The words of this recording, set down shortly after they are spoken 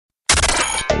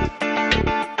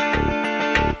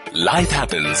Life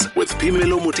Happens with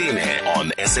Phemelo Motene on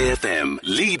SAFM,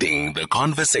 leading the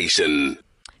conversation.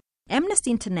 Amnesty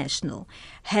International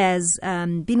has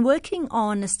been working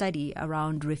on a study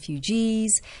around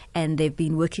refugees, and they've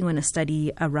been working on a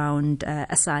study around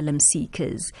asylum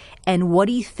seekers and what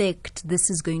effect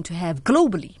this is going to have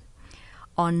globally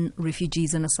on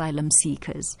refugees and asylum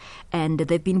seekers. And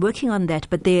they've been working on that,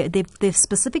 but they've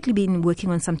specifically been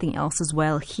working on something else as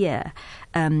well here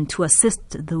to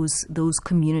assist those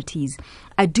communities.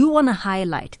 I do want to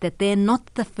highlight that they're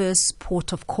not the first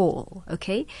port of call,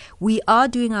 okay? We are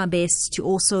doing our best to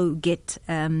also get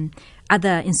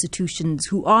other institutions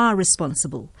who are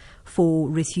responsible for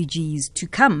refugees to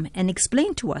come and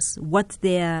explain to us what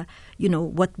their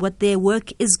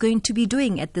work is going to be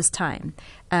doing at this time.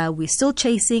 We're still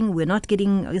chasing, we're not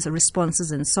getting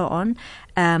responses and so on.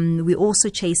 We're also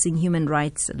chasing human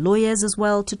rights lawyers as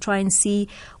well to try and see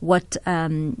what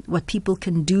people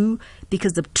can do,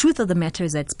 because the truth of the matter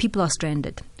is that people are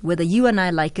stranded. Whether you and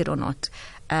I like it or not,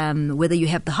 whether you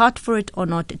have the heart for it or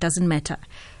not, it doesn't matter.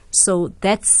 So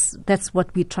that's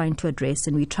what we're trying to address,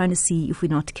 and we're trying to see if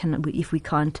we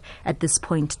can't at this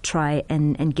point try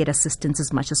and get assistance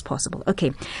as much as possible.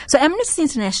 Okay, so Amnesty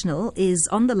International is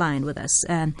on the line with us.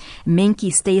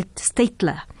 Mienke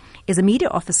Steytler is a media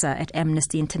officer at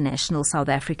Amnesty International South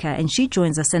Africa, and she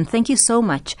joins us. And thank you so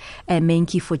much,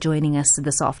 Mienke, for joining us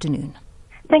this afternoon.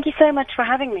 Thank you so much for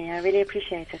having me. I really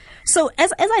appreciate it. So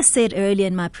as I said earlier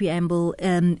in my preamble,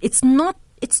 it's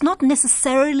not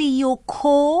necessarily your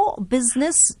core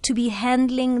business to be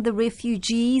handling the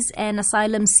refugees and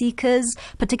asylum seekers,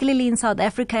 particularly in South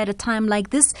Africa at a time like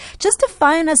this. Just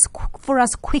define for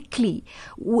us quickly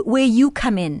where you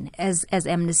come in as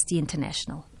Amnesty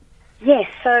International. Yes,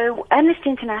 so Amnesty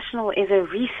International is a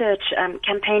research,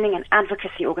 campaigning and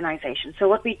advocacy organization. So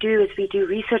what we do is we do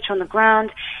research on the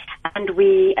ground, and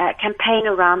we campaign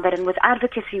around that. And with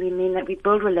advocacy, we mean that we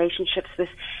build relationships with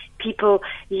people,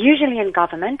 usually in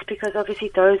government, because obviously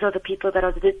those are the people that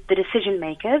are the decision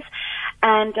makers,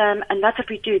 and that's what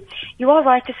we do. You are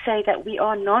right to say that we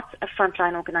are not a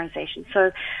frontline organization.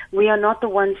 So we are not the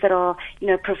ones that are,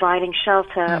 providing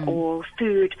shelter or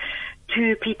food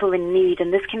to people in need,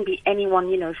 and this can be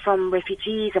anyone, from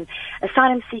refugees and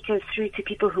asylum seekers through to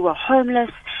people who are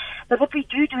homeless. But what we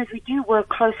do is we do work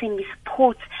closely, and we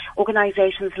support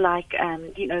organizations like,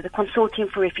 the Consortium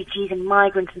for Refugees and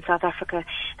Migrants in South Africa,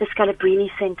 the Scalabrini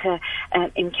Center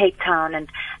in Cape Town,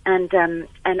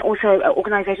 and also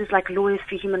organizations like Lawyers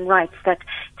for Human Rights that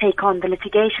take on the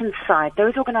litigation side.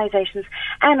 Those organizations,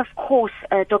 and of course,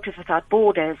 Doctors Without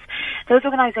Borders. Those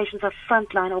organizations are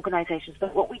frontline organizations.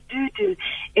 But what we do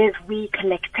is we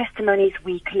collect testimonies,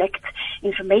 we collect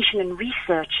information and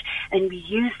research, and we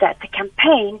use that to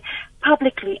campaign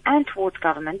publicly and towards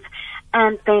government,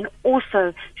 and then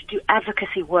also to do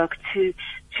advocacy work to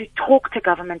talk to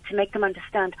government, to make them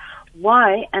understand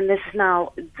why, and this is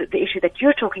now the issue that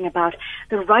you're talking about,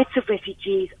 the rights of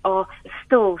refugees are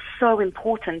still so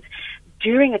important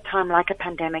during a time like a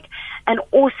pandemic. And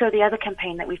also the other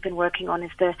campaign that we've been working on is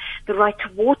the right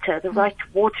to water,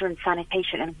 and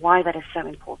sanitation, and why that is so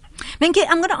important. Mienke,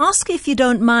 I'm going to ask you, if you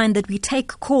don't mind, that we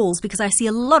take calls, because I see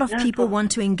a lot of people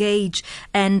want to engage,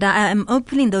 and I'm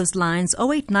opening those lines,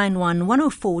 0891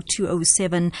 104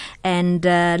 207, and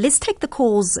let's take the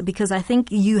calls, because I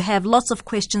think you have lots of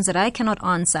questions that I cannot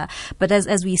answer. But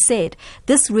as we said,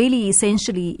 this really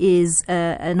essentially is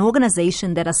an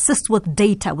organization that assists with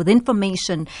data, with information,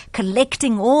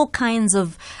 collecting all kinds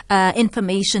of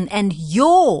information, and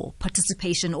your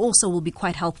participation also will be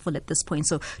quite helpful at this point.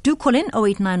 So do call in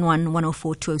 0891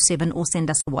 104 207 or send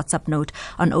us a WhatsApp note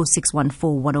on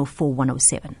 0614 104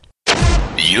 107.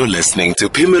 You're listening to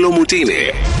Phemelo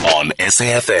Motene on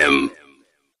SAFM.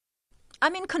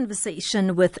 I'm in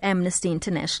conversation with Amnesty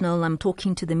International. I'm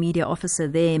talking to the media officer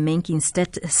there, Mienke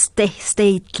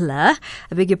Steytler.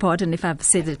 I beg your pardon if I've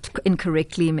said it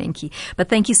incorrectly, Mienke. But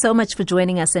thank you so much for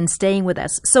joining us and staying with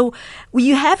us. So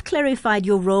you have clarified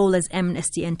your role as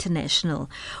Amnesty International.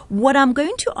 What I'm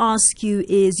going to ask you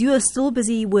is, you are still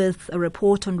busy with a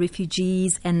report on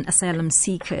refugees and asylum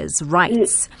seekers'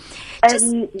 rights.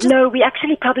 No, we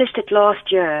actually published it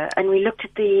last year, and we looked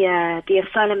at the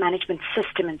asylum management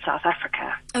system in South Africa.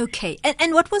 Okay.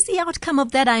 And what was the outcome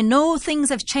of that? I know things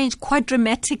have changed quite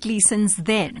dramatically since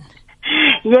then.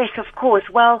 Yes, of course.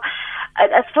 Well,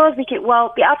 as far as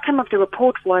the outcome of the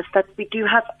report was that we do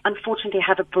unfortunately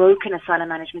have a broken asylum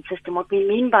management system. What we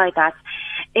mean by that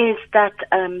is that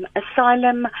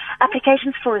asylum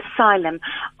applications for asylum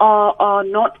are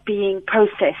not being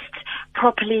processed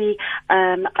properly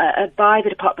by the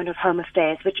Department of Home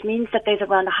Affairs, which means that there's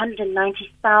around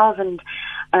 190,000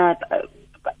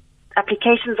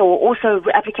 applications or also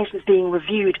applications being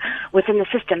reviewed within the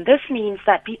system. This means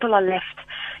that people are left,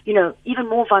 even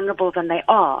more vulnerable than they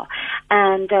are.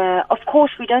 And, of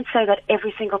course, we don't say that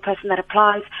every single person that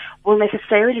applies will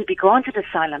necessarily be granted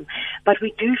asylum, but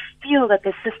we do feel that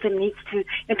the system needs to,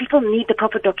 people need the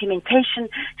proper documentation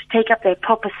to take up their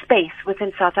proper space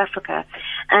within South Africa.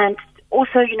 And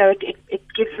also, it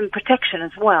gives them protection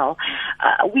as well.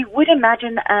 We would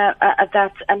imagine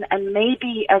that, and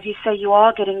maybe, as you say, you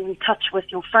are getting in touch with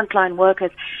your frontline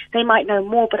workers. They might know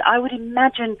more, but I would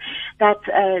imagine that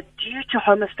due to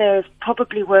Home Affairs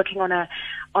probably working on a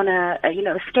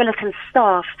skeleton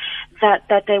staff,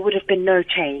 that there would have been no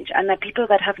change, and that people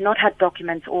that have not had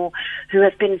documents or who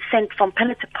have been sent from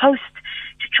pillar to post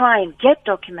to try and get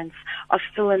documents are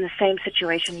still in the same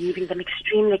situation, leaving them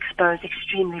extremely exposed,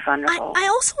 extremely vulnerable. I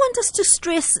also want us to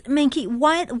stress, Mienke,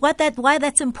 why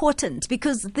that's important,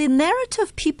 because the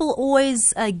narrative people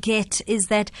always get is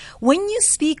that when you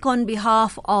speak on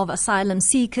behalf of asylum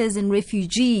seekers and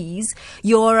refugees,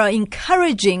 you're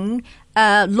encouraging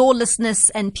lawlessness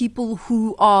and people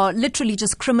who are literally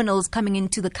just criminals coming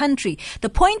into the country. The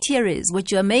point here is,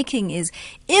 what you're making is,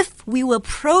 if we were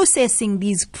processing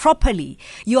these properly,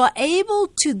 you are able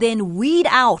to then weed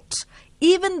out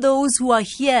even those who are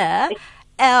here,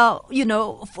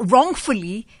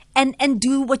 wrongfully, and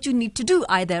do what you need to do,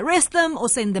 either arrest them or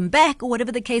send them back or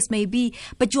whatever the case may be.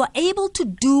 But you are able to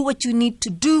do what you need to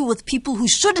do with people who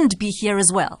shouldn't be here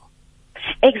as well.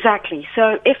 Exactly.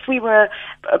 So if we were,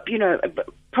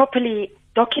 properly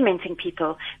documenting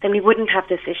people, then we wouldn't have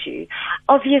this issue.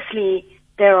 Obviously,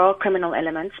 there are criminal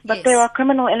elements, but yes, there are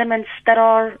criminal elements that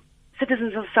are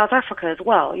citizens of South Africa as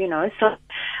well, So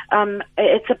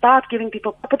it's about giving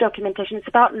people proper documentation. It's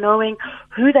about knowing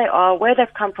who they are, where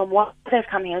they've come from, why they've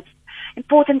come here. It's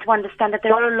important to understand that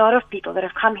there are a lot of people that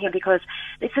have come here because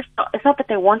it's not that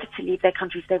they wanted to leave their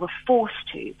countries, they were forced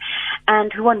to,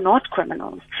 and who are not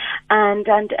criminals. And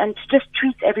to just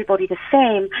treat everybody the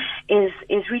same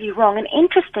is really wrong. And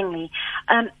interestingly,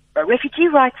 refugee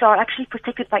rights are actually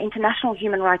protected by international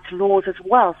human rights laws as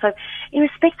well. So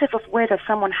irrespective of whether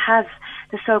someone has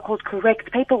the so-called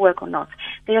correct paperwork or not,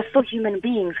 they are still human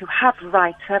beings who have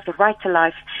rights, who have the right to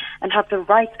life, and have the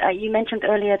right, you mentioned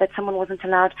earlier that someone wasn't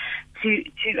allowed to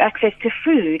access to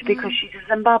food because she's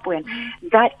a Zimbabwean.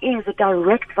 That is a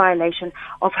direct violation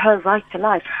of her right to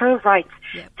life, her right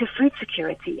to food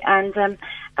security. And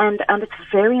it's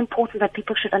very important that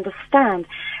people should understand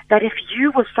that if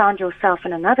you were found yourself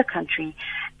in another country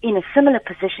in a similar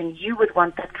position, you would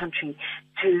want that country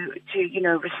to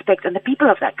respect, and the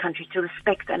people of that country to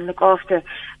respect and look after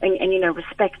and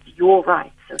respect your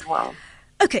rights as well.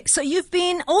 Okay, so you've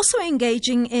been also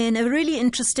engaging in a really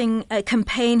interesting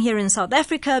campaign here in South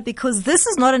Africa, because this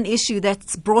is not an issue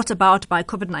that's brought about by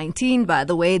COVID-19, by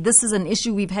the way. This is an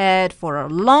issue we've had for a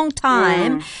long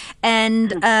time, and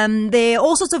there are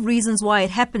all sorts of reasons why it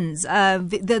happens.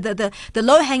 The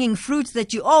low-hanging fruit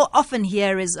that you often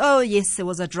hear is, oh, yes, there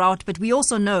was a drought, but we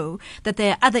also know that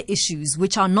there are other issues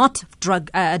which are not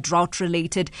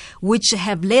drought-related, which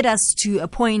have led us to a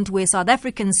point where South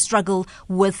Africans struggle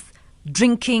with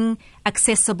drinking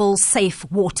accessible, safe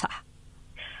water.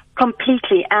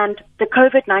 Completely. And the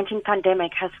COVID-19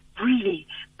 pandemic has really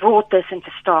brought this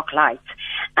into stark light.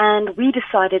 And we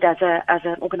decided as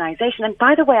an organization, and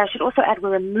by the way, I should also add,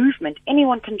 we're a movement.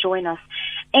 Anyone can join us.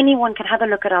 Anyone can have a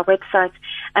look at our website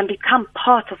and become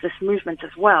part of this movement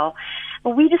as well.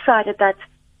 But we decided that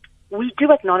we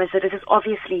do acknowledge that it is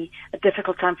obviously a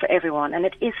difficult time for everyone, and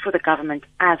it is for the government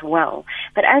as well.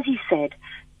 But as you said,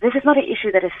 this is not an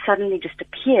issue that has suddenly just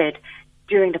appeared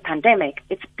during the pandemic.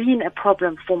 It's been a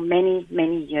problem for many,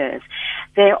 many years.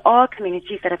 There are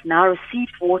communities that have now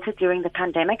received water during the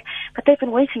pandemic, but they've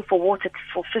been waiting for water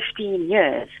for 15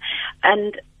 years.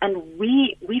 And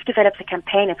we've developed a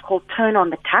campaign. It's called Turn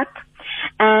on the Tap.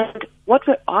 And what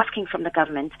we're asking from the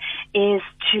government is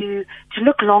to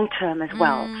look long term as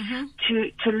well,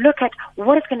 to look at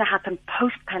what is going to happen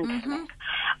post-pandemic.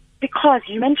 Because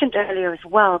you mentioned earlier as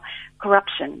well,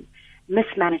 corruption,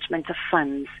 mismanagement of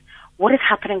funds. What is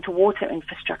happening to water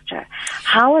infrastructure?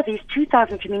 How are these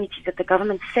 2,000 communities that the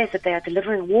government says that they are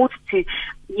delivering water to,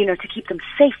 to keep them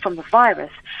safe from the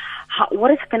virus?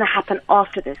 What is going to happen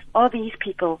after this? Are these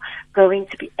people going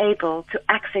to be able to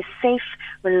access safe,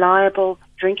 reliable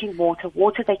drinking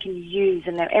water they can use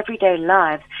in their everyday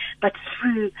lives, but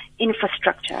through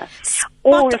infrastructure?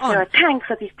 Or if there are tanks,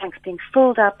 are these tanks being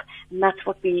filled up? And that's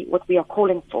what we are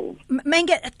calling for.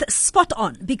 Mienke, spot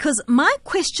on, because my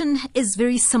question is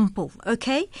very simple,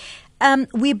 okay?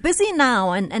 we're busy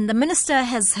now, and the minister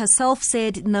has herself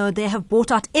said, no, they have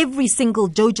bought out every single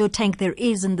JoJo tank there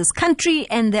is in this country,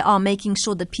 and they are making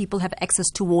sure that people have access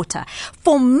to water.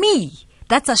 For me,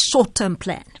 that's a short-term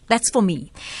plan. That's for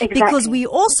me. Exactly. Because we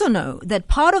also know that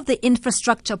part of the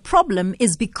infrastructure problem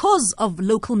is because of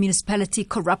local municipality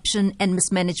corruption and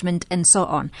mismanagement and so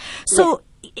on. So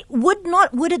would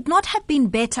it not have been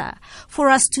better for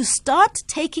us to start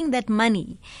taking that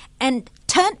money and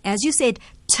turn, as you said,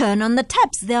 turn on the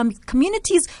taps? There are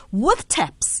communities with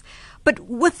taps, but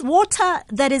with water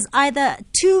that is either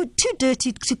too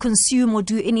dirty to consume or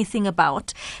do anything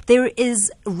about. There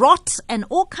is rot and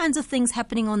all kinds of things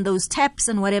happening on those taps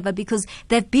and whatever because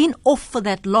they've been off for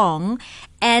that long.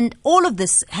 And all of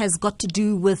this has got to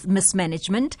do with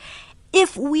mismanagement.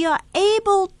 If we are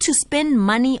able to spend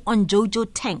money on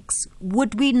JoJo tanks,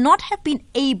 would we not have been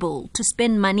able to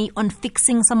spend money on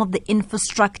fixing some of the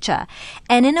infrastructure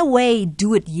and in a way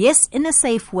do it, yes, in a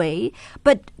safe way,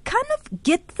 but kind of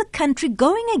get the country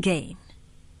going again?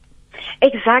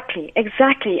 Exactly.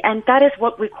 And that is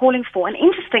what we're calling for. And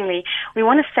interestingly, we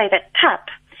want to say that TAP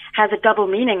has a double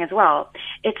meaning as well.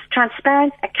 It's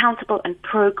transparent, accountable, and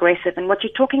progressive. And what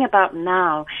you're talking about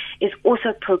now is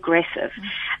also progressive.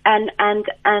 And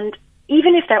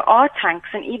even if there are tanks,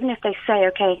 and even if they say,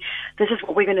 okay, this is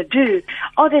what we're going to do,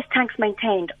 are those tanks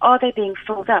maintained? Are they being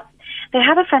filled up? They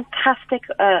have a fantastic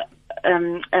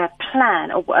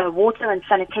plan, a water and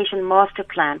sanitation master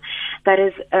plan that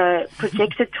is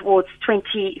projected towards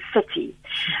 2030.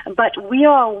 But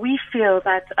we feel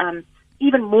that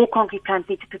even more concrete plans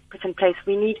need to be put in place.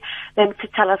 We need them to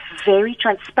tell us very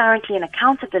transparently and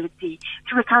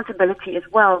through accountability as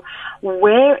well,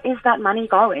 where is that money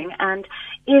going, and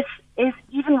is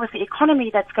even with the economy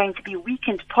that's going to be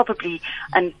weakened probably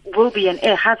and will be, and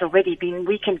it has already been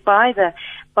weakened by the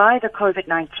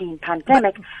COVID-19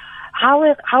 pandemic, how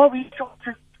are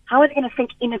resources? How are they going to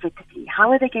think innovatively?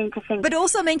 How are they going to think? But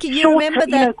also, Mienke, you remember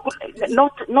that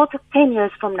not 10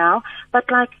 years from now, but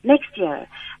like next year,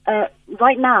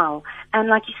 right now. And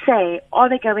like you say,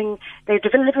 they're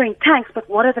delivering tanks, but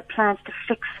what are the plans to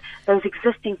fix those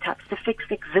existing taps, to fix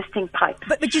the existing pipes?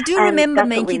 But you do remember,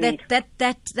 Mienke,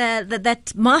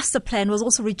 that master plan was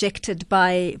also rejected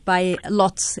by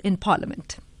lots in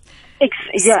Parliament.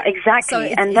 Yeah,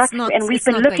 exactly. So and we've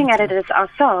been looking at it as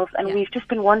ourselves, and we've just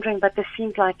been wondering, but this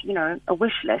seems like, a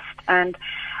wish list. And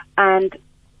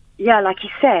yeah, like you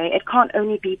say, it can't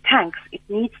only be tanks. It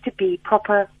needs to be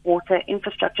proper water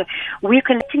infrastructure. We're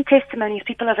collecting testimonies.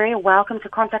 People are very welcome to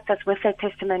contact us with their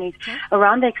testimonies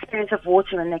around the experience of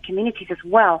water in their communities as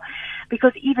well.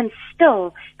 Because even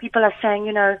still, people are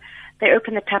saying, they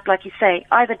open the tap, like you say,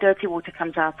 either dirty water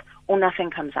comes out or nothing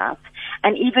comes out.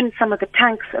 And even some of the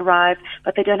tanks arrive,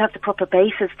 but they don't have the proper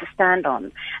bases to stand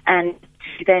on and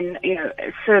to then,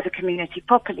 serve the community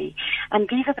properly. And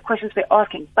these are the questions we're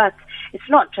asking. But it's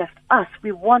not just us.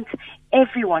 We want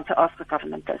everyone to ask the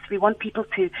government this. We want people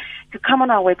to come on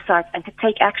our website and to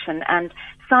take action and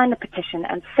sign a petition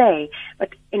and say, but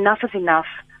enough is enough.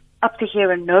 Up to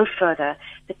here and no further,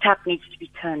 the tap needs to be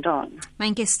turned on.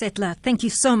 Mienke Steytler, thank you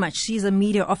so much. She's a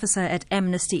media officer at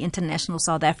Amnesty International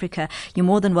South Africa. You're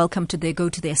more than welcome to go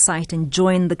to their site and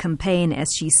join the campaign.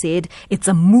 As she said, it's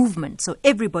a movement, so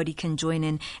everybody can join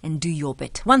in and do your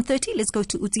bit. 1:30, let's go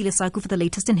to Utsile Saku for the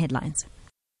latest in headlines.